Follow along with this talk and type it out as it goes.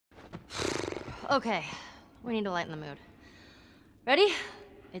Okay, we need to lighten the mood. Ready?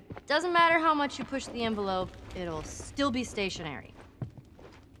 It doesn't matter how much you push the envelope, it'll still be stationary.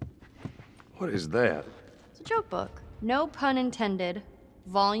 What is that? It's a joke book. No pun intended.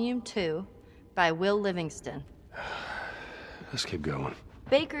 Volume 2 by Will Livingston. Let's keep going.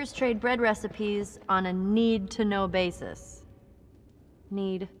 Bakers trade bread recipes on a need-to-know basis.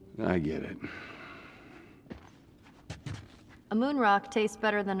 Need. I get it. A moon rock tastes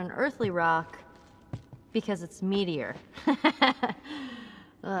better than an earthly rock because it's meatier.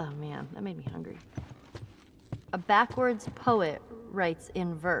 Oh man, that made me hungry. A backwards poet writes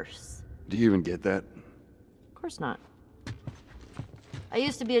in verse. Do you even get that? Of course not. I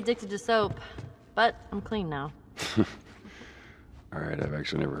used to be addicted to soap, but I'm clean now. All right, I've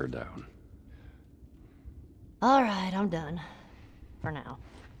actually never heard that one. All right, I'm done. For now.